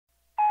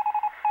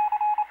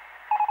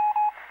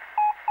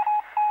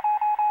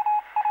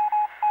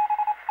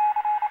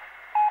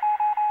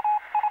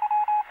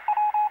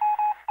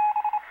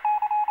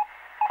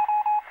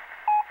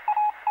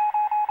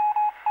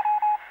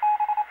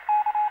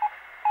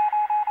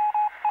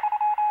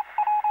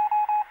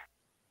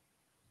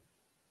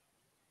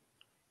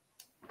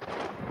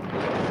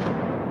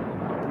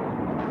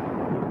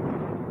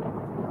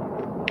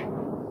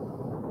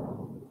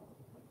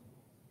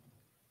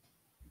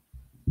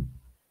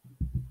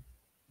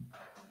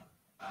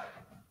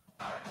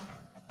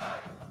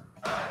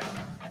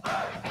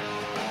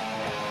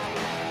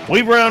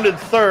We've rounded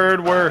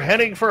third. We're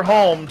heading for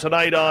home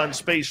tonight on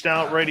Spaced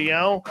Out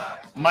Radio.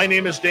 My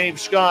name is Dave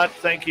Scott.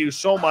 Thank you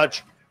so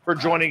much for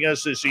joining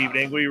us this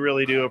evening. We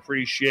really do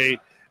appreciate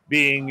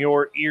being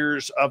your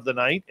ears of the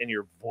night and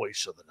your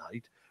voice of the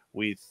night.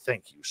 We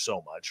thank you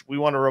so much. We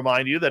want to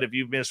remind you that if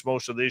you've missed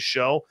most of this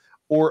show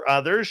or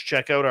others,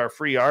 check out our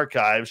free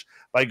archives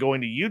by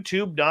going to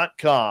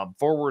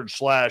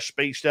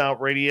youtube.com/Spaced Out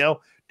Radio.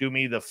 Do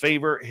me the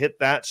favor, hit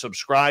that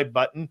subscribe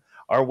button.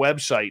 Our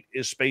website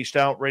is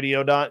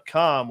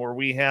spacedoutradio.com, where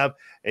we have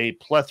a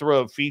plethora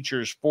of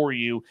features for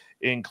you,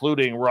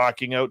 including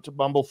rocking out to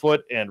Bumblefoot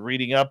and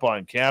reading up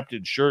on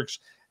Captain Shirk's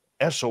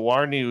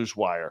SOR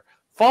Newswire.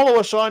 Follow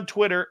us on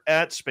Twitter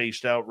at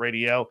Spaced Out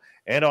Radio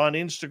and on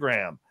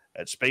Instagram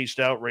at Spaced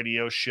Out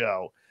Radio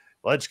Show.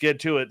 Let's get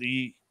to it.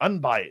 The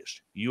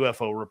Unbiased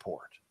UFO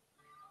Report.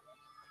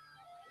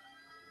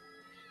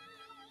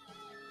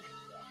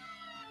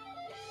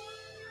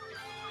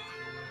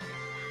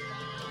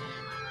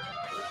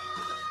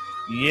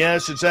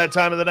 Yes, it's that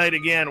time of the night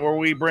again where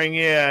we bring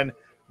in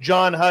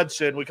Jon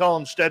Hudson. We call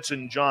him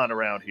Stetson John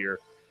around here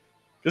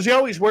because he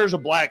always wears a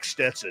black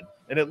Stetson,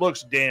 and it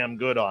looks damn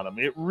good on him.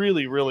 It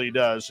really, really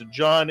does. And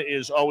Jon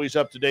is always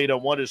up to date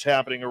on what is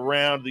happening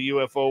around the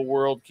UFO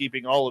world,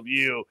 keeping all of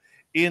you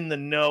in the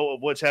know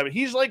of what's happening.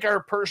 He's like our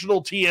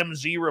personal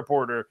TMZ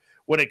reporter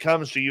when it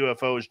comes to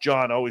UFOs.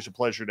 Jon, always a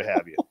pleasure to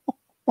have you.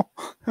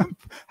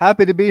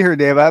 Happy to be here,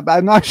 Dave.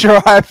 I'm not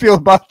sure how I feel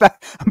about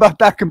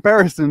that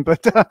comparison,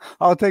 but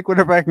I'll take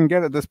whatever I can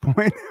get at this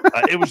point.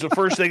 It was the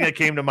first thing that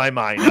came to my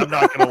mind. I'm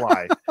not going to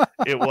lie.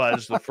 It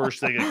was the first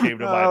thing that came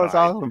to my mind. That was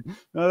awesome.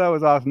 No, that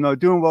was awesome. No,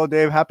 doing well,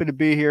 Dave. Happy to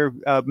be here.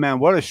 Man,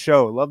 what a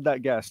show. Love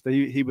that guest.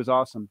 He was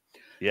awesome.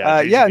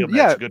 Yeah. Yeah.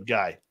 That's a good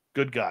guy.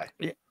 Good guy.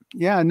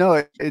 Yeah,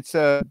 no, it's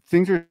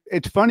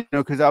funny,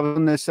 because I was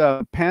on this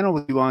panel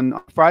with you on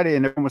Friday,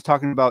 and everyone was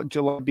talking about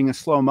July being a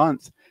slow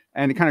month.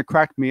 And it kind of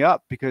cracked me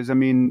up because, I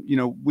mean,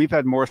 we've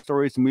had more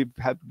stories than we've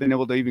been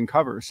able to even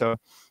cover. So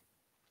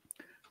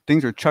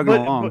things are chugging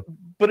along.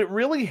 But it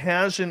really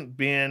hasn't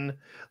been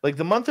like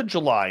the month of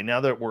July,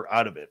 now that we're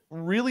out of it,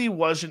 really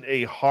wasn't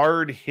a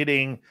hard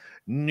hitting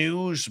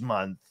news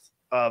month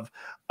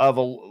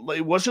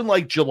it wasn't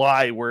like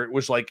July where it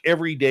was like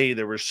every day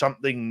there was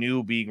something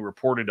new being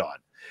reported on.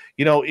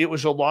 It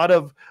was a lot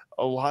of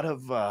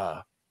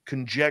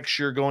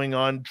conjecture going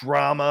on,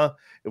 drama,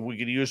 if we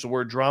could use the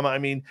word drama. I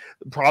mean,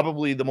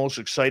 probably the most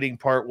exciting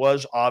part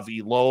was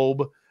Avi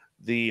Loeb,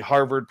 the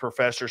Harvard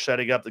professor,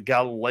 setting up the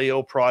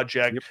Galileo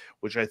project,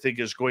 which I think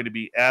is going to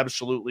be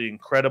absolutely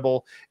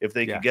incredible if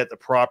they can get the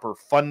proper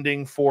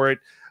funding for it.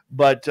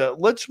 But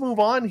let's move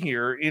on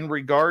here in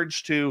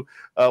regards to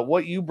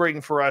what you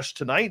bring for us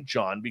tonight,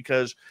 Jon,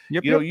 because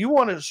you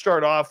want to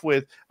start off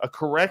with a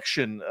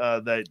correction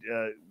that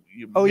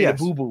you made a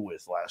boo-boo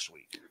with last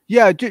week.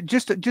 Yeah,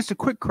 just a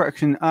quick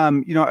correction.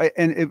 And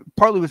it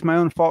partly was my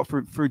own fault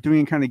for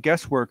doing kind of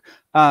guesswork.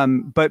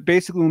 But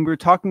basically, when we were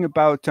talking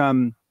about,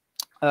 and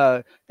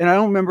I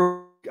don't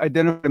remember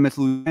identifying him as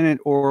lieutenant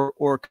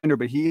or commander,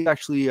 but he's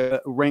actually a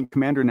rank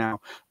commander now.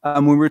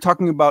 When we were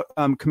talking about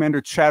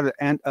Commander Chad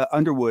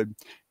Underwood,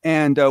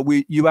 and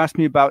you asked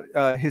me about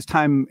his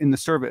time in the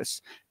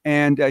service,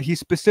 and he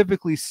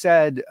specifically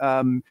said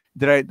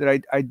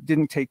that I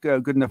didn't take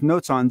good enough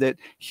notes on, that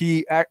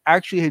he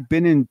actually had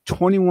been in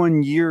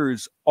 21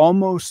 years,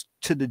 almost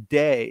to the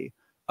day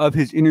of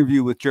his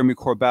interview with Jeremy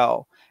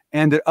Corbell,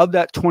 and that of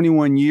that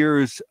 21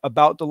 years,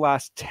 about the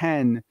last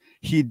 10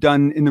 he'd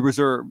done in the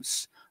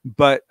reserves.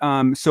 But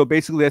so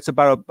basically, that's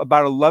about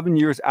 11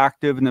 years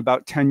active and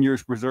about 10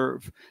 years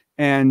reserve.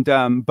 And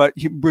but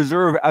he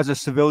reserve as a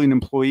civilian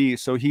employee,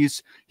 so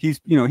he's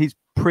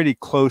pretty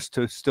close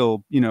to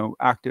still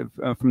active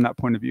from that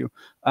point of view.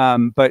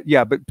 But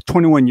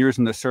 21 years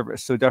in the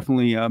service, so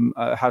definitely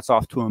hats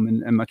off to him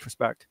and much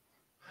respect.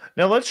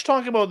 Now let's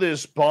talk about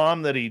this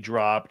bomb that he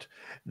dropped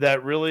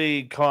that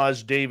really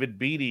caused David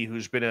Beatty,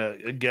 who's been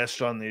a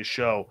guest on this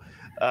show,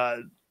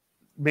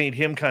 made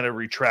him kind of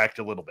retract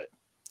a little bit.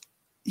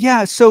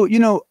 Yeah, so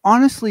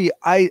honestly,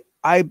 I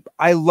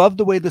love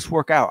the way this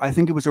worked out. I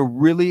think it was a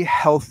really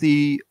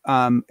healthy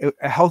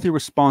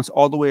response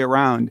all the way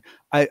around.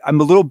 I'm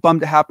a little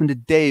bummed it happened to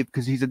Dave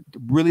because he's a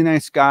really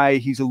nice guy.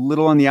 He's a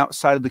little on the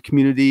outside of the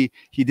community.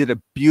 He did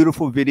a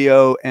beautiful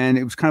video, and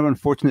it was kind of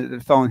unfortunate that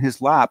it fell in his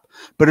lap.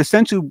 But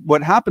essentially,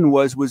 what happened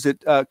was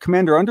that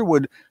Commander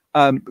Underwood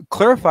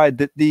clarified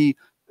that the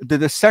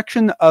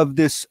section of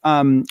this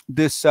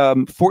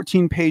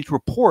 14-page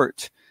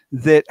report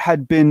that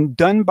had been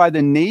done by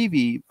the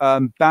Navy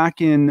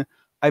back in,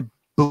 I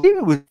believe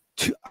it was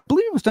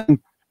done,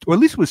 or at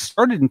least it was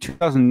started in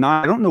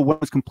 2009. I don't know when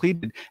it was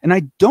completed, and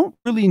I don't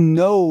really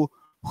know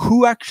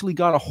who actually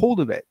got a hold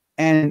of it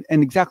and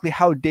exactly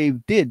how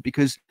Dave did,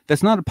 because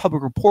that's not a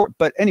public report.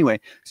 But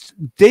anyway,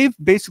 Dave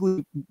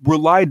basically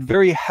relied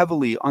very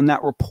heavily on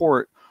that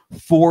report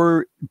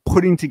for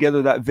putting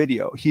together that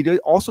video. He did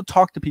also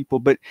talk to people,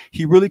 but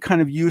he really kind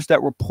of used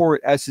that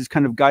report as his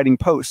kind of guiding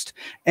post.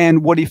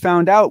 And what he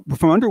found out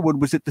from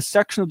Underwood was that the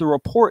section of the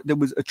report that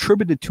was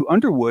attributed to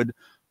Underwood,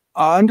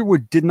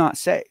 Underwood did not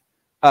say.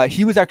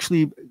 he was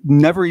actually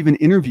never even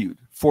interviewed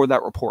for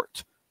that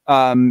report.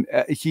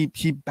 He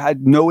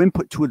had no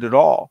input to it at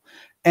all.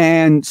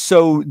 And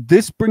so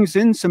this brings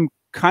in some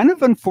kind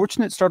of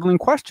unfortunate, startling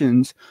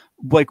questions,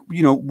 like,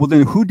 you know, well,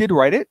 then who did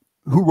write it?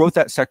 Who wrote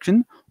that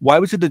section? Why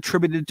was it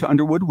attributed to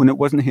Underwood when it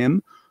wasn't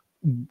him?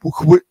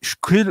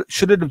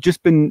 Should it have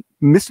just been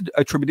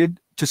misattributed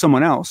to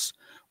someone else?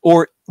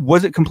 Or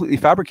was it completely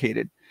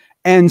fabricated?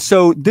 And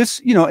so this,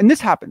 you know, and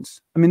this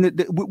happens. I mean,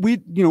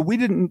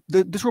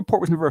 this report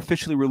was never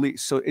officially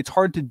released, so it's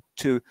hard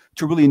to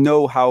really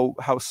know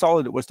how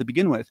solid it was to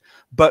begin with.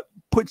 But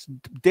puts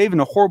Dave in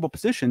a horrible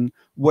position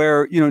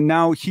where, you know,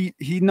 now he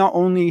not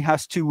only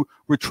has to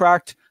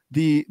retract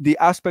the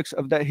aspects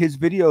of his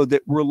video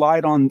that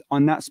relied on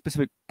that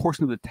specific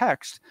portion of the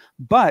text,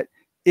 but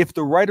if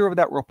the writer of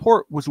that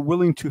report was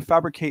willing to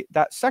fabricate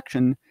that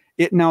section,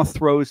 it now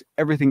throws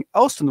everything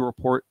else in the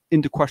report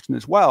into question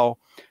as well.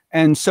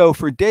 And so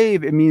for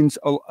Dave, it means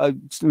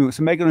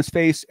some egg on his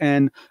face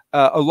and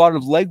a lot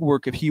of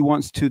legwork if he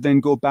wants to then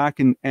go back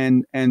and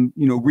you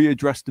know,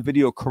 readdress the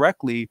video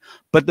correctly.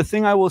 But the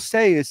thing I will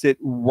say is that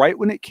right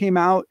when it came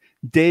out,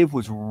 Dave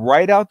was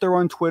right out there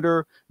on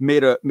Twitter,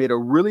 made a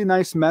really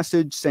nice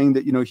message saying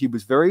that, you know, he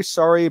was very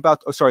sorry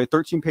about, a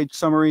 13-page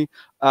summary,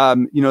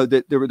 you know,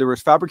 that there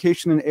was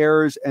fabrication and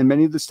errors, and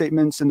many of the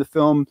statements in the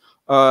film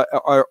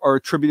are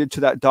attributed to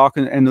that doc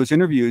and those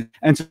interviews.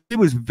 And so he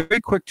was very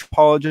quick to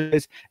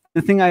apologize.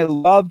 The thing I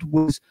loved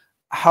was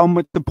how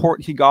much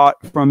support he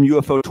got from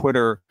UFO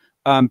Twitter.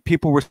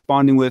 People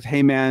responding with,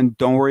 "Hey man,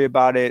 don't worry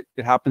about it.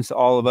 It happens to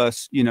all of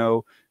us. You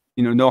know,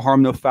 no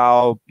harm, no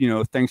foul. You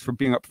know, thanks for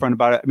being upfront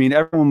about it." I mean,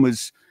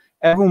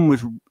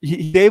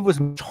 Dave was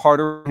much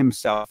harder on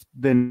himself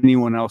than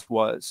anyone else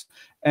was.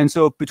 And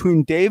so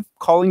between Dave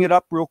calling it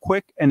up real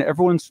quick and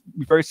everyone's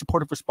very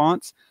supportive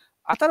response,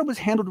 I thought it was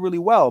handled really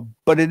well.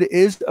 But it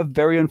is a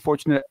very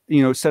unfortunate,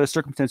 you know, set of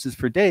circumstances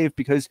for Dave,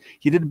 because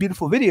he did a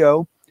beautiful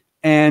video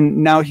and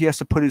now he has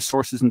to put his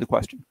sources into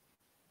question.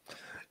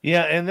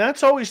 Yeah, and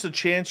that's always the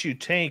chance you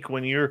take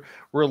when you're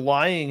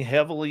relying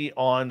heavily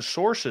on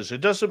sources. It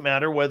doesn't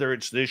matter whether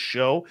it's this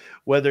show,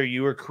 whether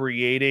you are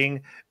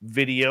creating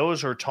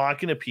videos or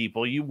talking to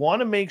people. You want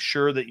to make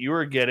sure that you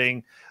are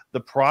getting the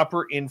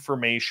proper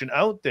information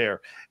out there.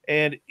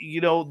 And,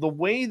 you know, the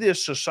way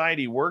this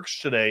society works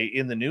today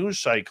in the news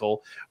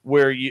cycle,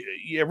 where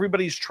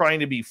everybody's trying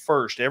to be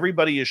first,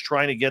 everybody is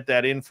trying to get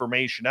that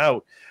information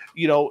out.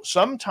 You know,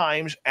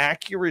 sometimes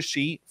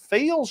accuracy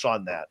fails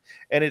on that.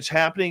 And it's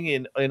happening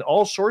in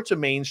all sorts of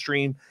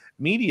mainstream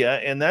media.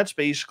 And that's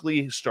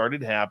basically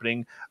started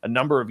happening a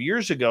number of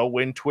years ago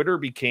when Twitter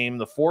became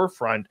the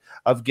forefront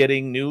of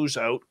getting news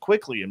out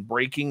quickly and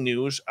breaking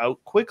news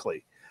out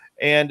quickly.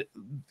 And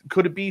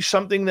could it be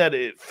something that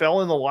it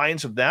fell in the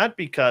lines of that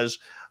because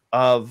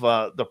of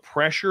the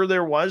pressure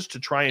there was to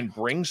try and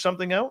bring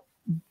something out?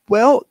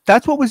 Well,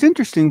 that's what was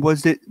interesting,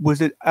 was that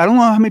I don't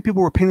know how many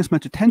people were paying this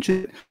much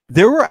attention.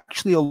 There were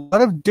actually a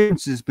lot of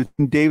differences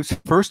between Dave's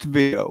first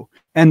video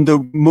and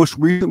the most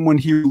recent one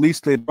he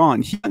released later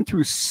on. He went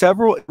through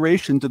several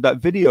iterations of that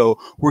video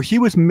where he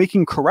was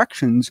making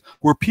corrections,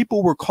 where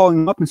people were calling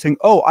him up and saying,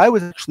 "Oh, I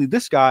was actually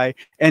this guy,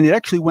 and it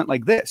actually went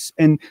like this."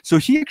 And so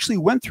he actually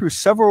went through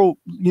several,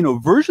 you know,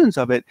 versions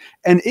of it,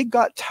 and it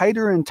got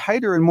tighter and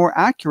tighter and more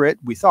accurate,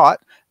 we thought,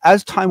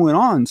 as time went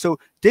on. So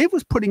Dave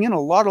was putting in a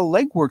lot of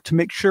legwork to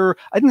make sure.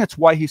 I think that's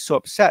why he's so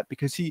upset,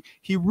 because he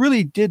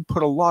really did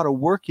put a lot of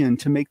work in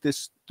to make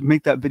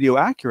that video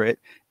accurate.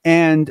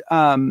 And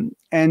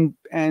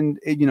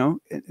you know,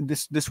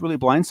 this really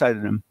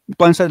blindsided him,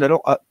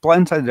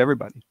 blindsided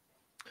everybody.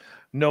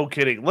 No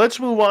kidding. Let's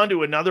move on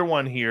to another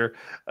one here.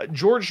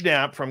 George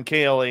Knapp from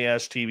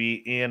KLAS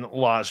TV in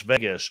Las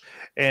Vegas,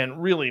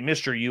 and really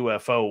Mr.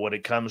 UFO when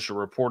it comes to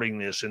reporting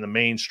this in the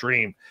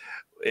mainstream.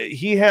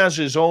 He has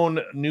his own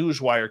news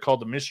wire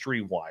called the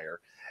Mystery Wire,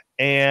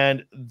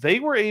 and they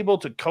were able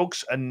to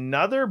coax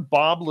another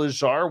Bob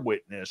Lazar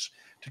witness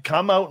to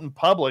come out in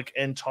public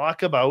and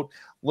talk about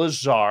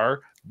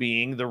Lazar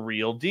being the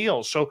real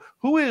deal. So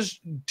who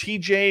is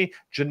TJ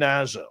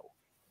Genazzo?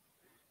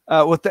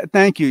 Well,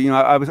 thank you. You know,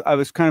 I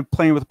was kind of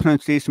playing with the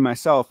pronunciation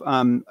myself.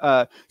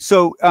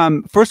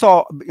 First of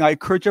all, I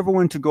encourage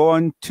everyone to go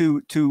on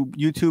to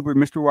YouTube or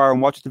Mr. Wire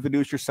and watch the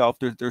videos yourself.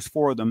 There's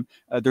 4 of them.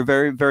 They're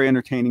very, very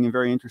entertaining and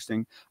very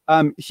interesting.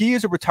 He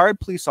is a retired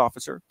police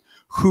officer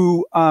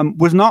who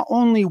was not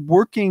only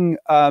working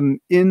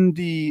in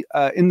the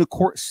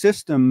court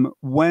system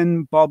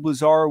when Bob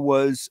Lazar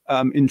was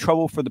in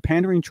trouble for the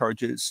pandering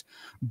charges,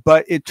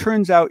 but it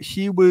turns out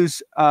he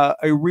was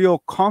a real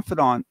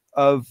confidant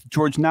of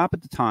George Knapp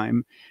at the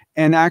time,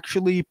 and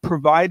actually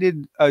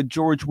provided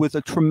George with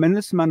a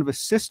tremendous amount of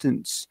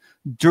assistance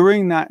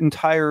during that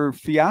entire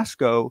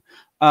fiasco,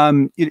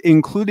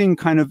 including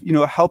kind of, you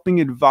know,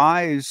 helping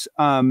advise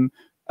Bob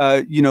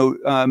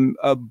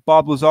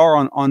Lazar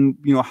on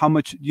you know, how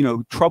much, you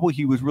know, trouble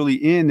he was really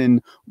in,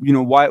 and, you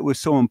know, why it was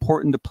so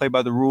important to play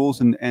by the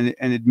rules and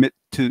admit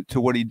to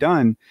what he'd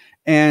done.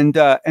 And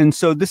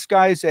so this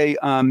guy's a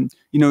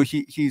you know,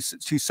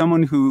 he's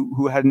someone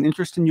who had an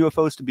interest in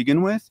UFOs to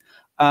begin with.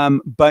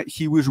 but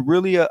he was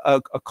really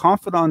a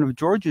confidant of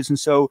George's. And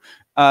so,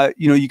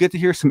 you know, you get to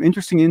hear some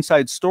interesting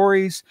inside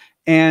stories.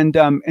 And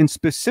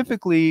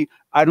specifically,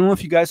 I don't know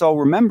if you guys all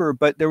remember,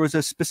 but there was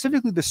a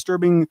specifically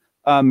disturbing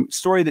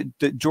story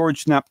that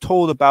George Knapp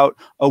told about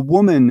a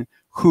woman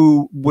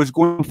who was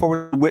going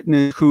forward as a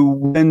witness,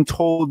 who then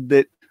told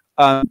that,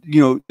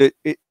 you know, that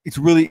it's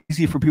really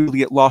easy for people to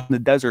get lost in the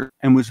desert,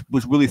 and was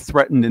really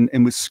threatened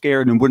and was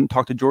scared and wouldn't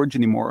talk to George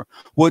anymore.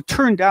 Well, it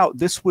turned out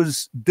this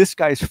was this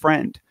guy's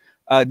friend.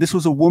 This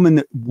was a woman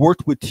that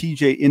worked with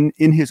TJ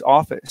in his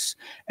office.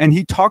 And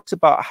he talks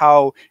about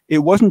how it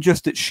wasn't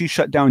just that she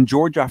shut down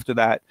George after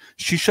that.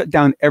 She shut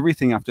down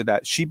everything after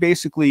that. She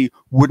basically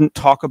wouldn't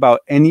talk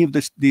about any of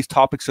these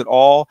topics at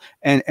all,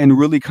 and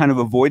really kind of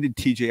avoided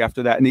TJ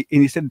after that. And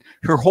he said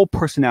her whole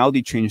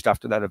personality changed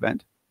after that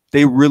event.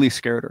 They really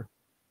scared her.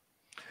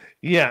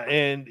 Yeah,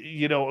 and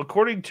you know,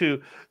 according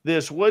to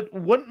this,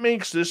 what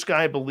makes this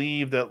guy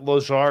believe that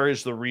Lazar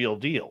is the real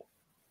deal?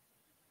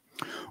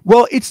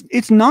 Well,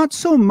 it's not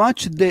so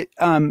much that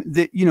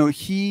that you know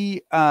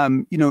he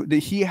you know that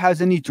he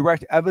has any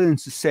direct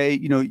evidence to say,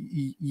 you know,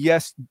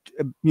 yes,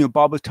 you know,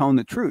 Bob was telling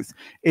the truth.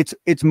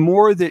 It's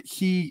more that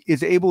he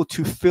is able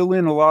to fill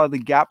in a lot of the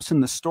gaps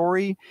in the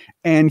story,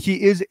 and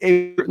he is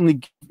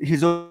certainly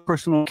his own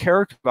personal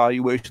character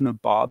evaluation of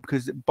Bob,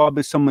 because Bob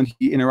is someone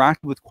he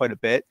interacted with quite a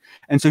bit,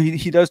 and so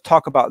he does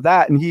talk about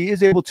that, and he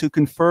is able to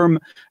confirm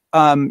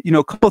you know,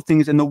 a couple of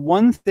things. And the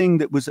one thing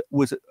that was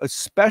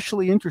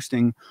especially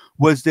interesting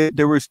was that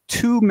there was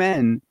two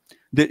men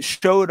that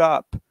showed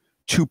up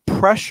to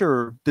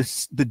pressure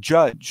the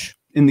judge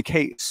in the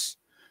case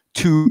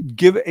to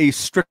give a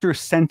stricter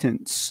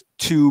sentence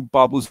to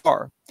Bob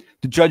Lazar.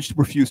 The judge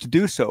refused to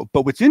do so.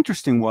 But what's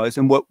interesting was,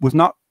 and what was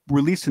not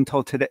released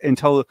until today,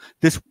 until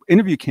this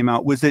interview came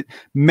out, was that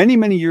many,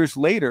 many years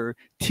later,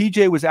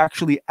 TJ was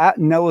actually at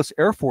Nellis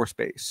Air Force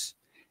Base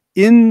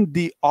in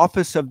the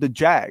office of the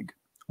JAG,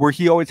 where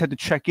he always had to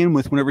check in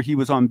with whenever he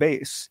was on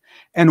base.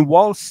 And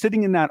while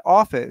sitting in that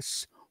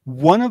office,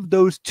 one of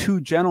those two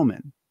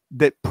gentlemen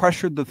that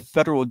pressured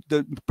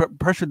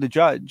pressured the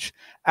judge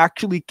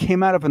actually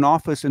came out of an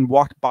office and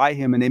walked by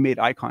him, and they made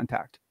eye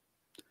contact.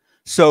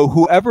 So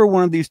whoever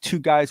one of these two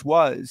guys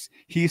was,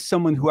 he's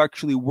someone who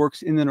actually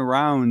works in and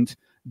around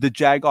the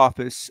JAG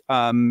office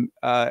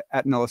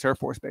at Nellis Air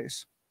Force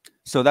Base.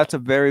 So that's a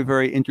very,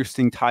 very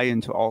interesting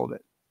tie-in to all of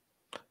it.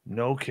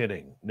 No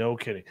kidding. No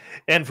kidding.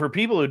 And for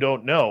people who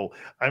don't know,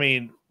 I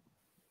mean,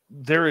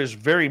 there is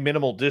very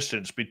minimal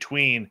distance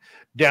between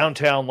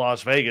downtown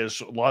Las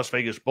Vegas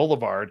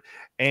Boulevard,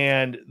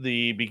 and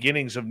the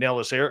beginnings of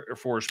Nellis Air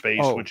Force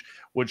Base,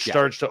 which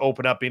starts to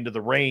open up into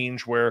the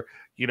range where,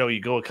 you know,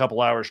 you go a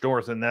couple hours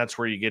north, and that's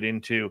where you get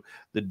into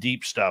the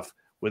deep stuff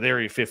with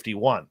Area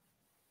 51.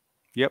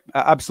 Yep,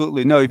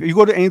 absolutely. No, if you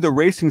go to any of the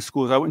racing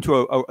schools, I went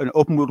to an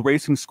open wheel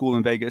racing school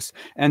in Vegas,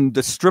 and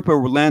the strip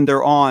of land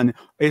they're on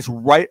is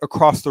right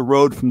across the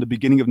road from the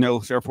beginning of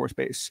Nellis Air Force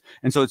Base.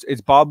 And so it's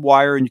barbed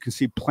wire, and you can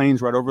see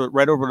planes right over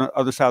the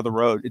other side of the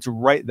road. It's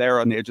right there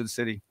on the edge of the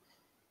city.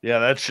 Yeah,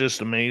 that's just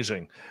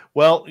amazing.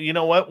 Well, you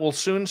know what? We'll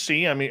soon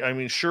see. I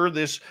mean, sure,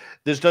 this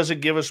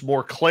doesn't give us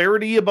more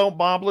clarity about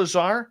Bob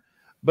Lazar,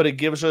 but it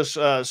gives us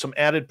some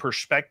added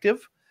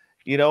perspective.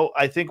 You know,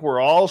 I think we're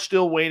all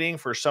still waiting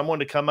for someone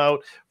to come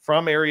out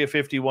from Area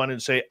 51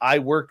 and say, I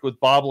worked with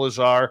Bob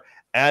Lazar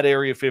at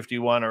Area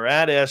 51 or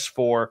at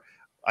S4.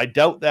 I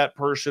doubt that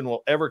person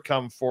will ever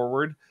come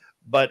forward,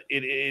 but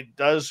it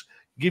does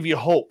give you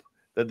hope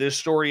that this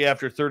story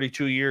after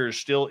 32 years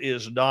still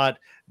is not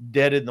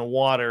dead in the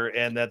water,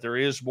 and that there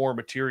is more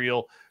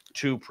material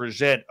to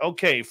present.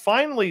 Okay,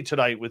 finally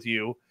tonight with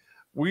you,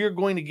 we are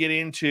going to get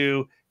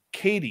into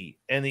Katie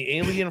and the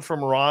alien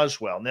from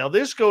Roswell. Now,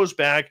 this goes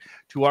back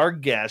to our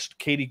guest,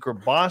 Katie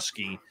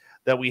Grabowski,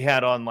 that we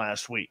had on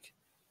last week.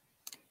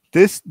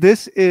 This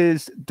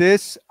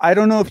I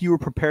don't know if you were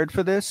prepared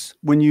for this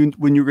when you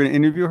were going to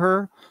interview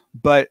her,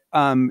 but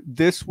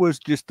this was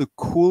just the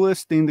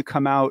coolest thing to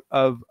come out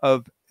of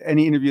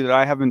any interview that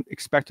I haven't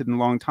expected in a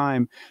long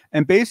time.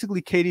 And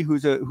basically, Katie,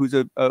 who's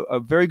a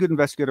very good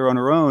investigator on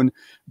her own,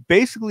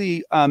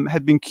 basically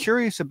had been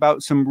curious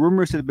about some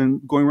rumors that had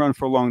been going around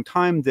for a long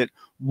time that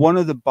one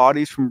of the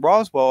bodies from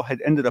Roswell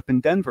had ended up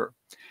in Denver.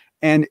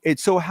 And it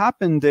so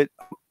happened that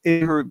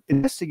in her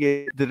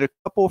investigation, that a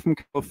couple from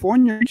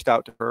California reached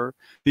out to her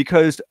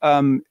because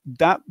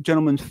that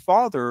gentleman's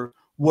father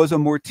was a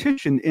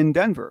mortician in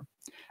Denver.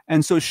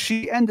 And so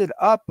she ended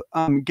up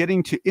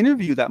getting to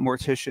interview that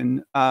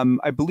mortician,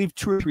 I believe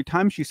 2 or 3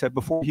 times, she said,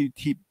 before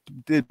he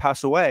did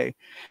pass away.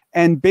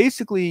 And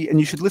basically, and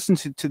you should listen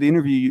to the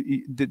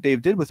interview that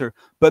Dave did with her,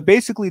 but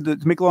basically, to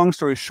make a long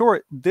story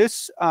short,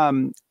 this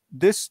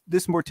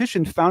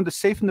mortician found a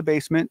safe in the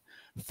basement,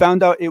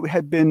 found out it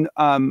had been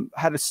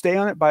had a stay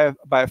on it by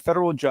a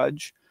federal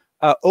judge,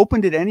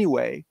 opened it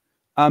anyway,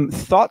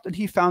 thought that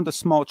he found a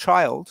small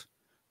child.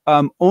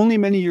 Only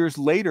many years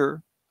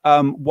later,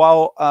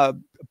 while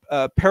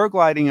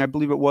paragliding, I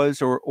believe it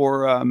was,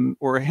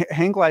 or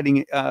hang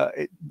gliding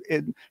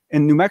in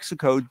New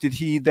Mexico, did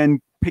he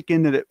then pick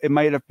in that it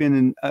might have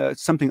been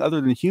something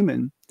other than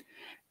human.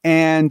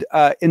 And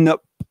in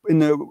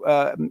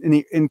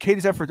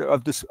Katie's effort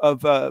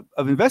of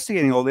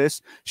investigating all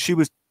this, she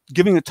was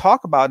giving a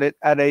talk about it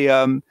at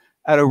a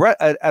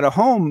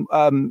home,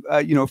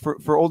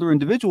 for older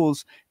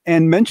individuals,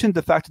 and mentioned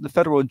the fact that the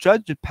federal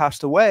judge had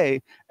passed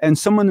away. And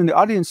someone in the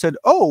audience said,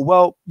 "Oh,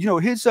 well,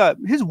 his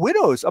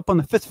widow is up on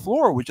the 5th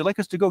floor. Would you like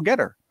us to go get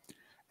her?"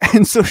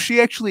 And so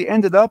she actually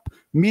ended up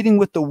meeting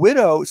with the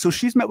widow. So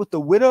she's met with the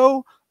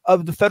widow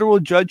of the federal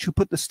judge who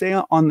put the stay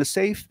on the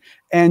safe,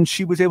 and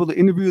she was able to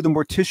interview the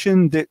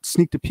mortician that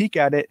sneaked a peek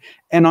at it.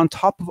 And on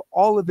top of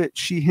all of it,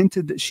 she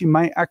hinted that she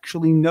might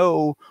actually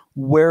know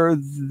where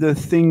the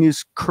thing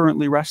is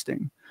currently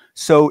resting.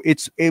 So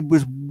it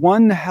was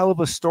one hell of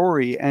a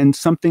story, and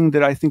something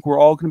that I think we're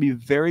all going to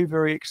be very,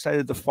 very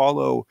excited to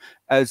follow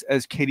as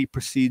Katie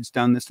proceeds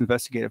down this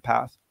investigative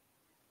path.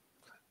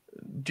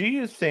 Do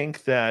you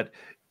think that,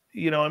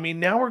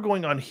 now we're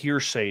going on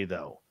hearsay,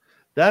 though.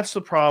 That's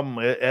the problem.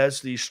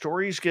 As these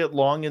stories get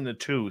long in the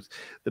tooth,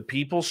 the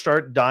people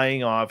start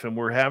dying off, and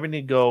we're having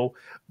to go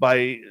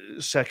by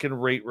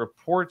second-rate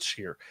reports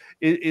here.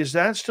 Is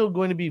that still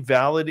going to be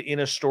valid in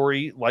a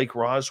story like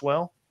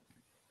Roswell?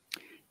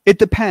 It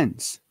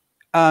depends.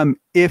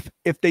 If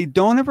they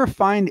don't ever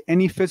find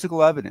any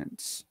physical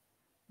evidence,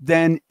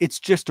 then it's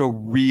just a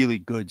really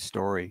good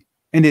story.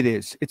 And it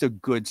is. It's a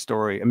good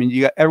story. I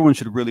mean, everyone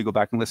should really go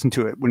back and listen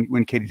to it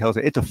when Katie tells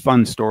it. It's a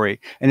fun story,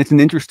 and it's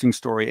an interesting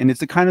story, and it's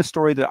the kind of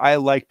story that I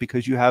like,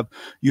 because you have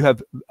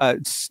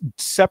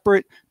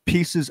separate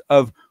pieces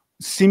of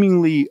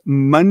seemingly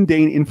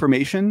mundane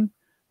information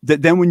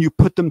that then, when you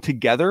put them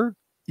together,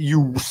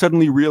 you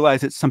suddenly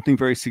realize it's something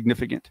very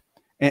significant.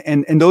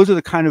 And those are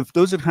the kind of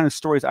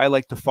stories I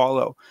like to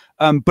follow.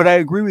 But I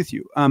agree with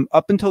you.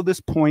 Up until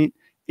this point,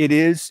 it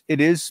is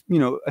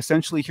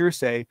essentially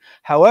hearsay.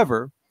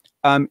 However,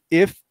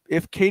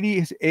 if Katie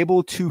is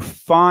able to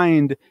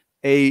find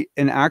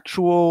an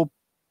actual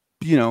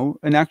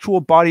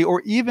body,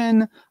 or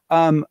even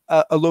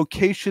a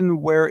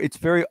location where it's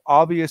very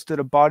obvious that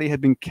a body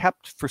had been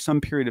kept for some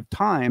period of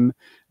time,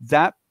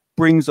 that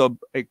brings a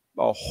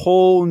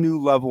whole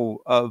new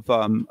level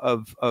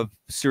of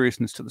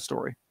seriousness to the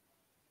story.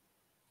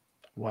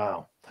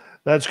 Wow.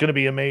 That's going to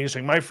be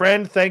amazing. My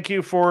friend, thank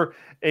you for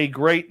a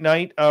great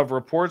night of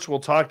reports. We'll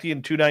talk to you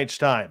in 2 nights'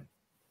 time.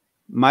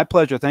 My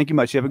pleasure. Thank you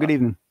much. You have a good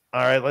evening.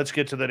 All right, let's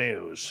get to the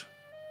news.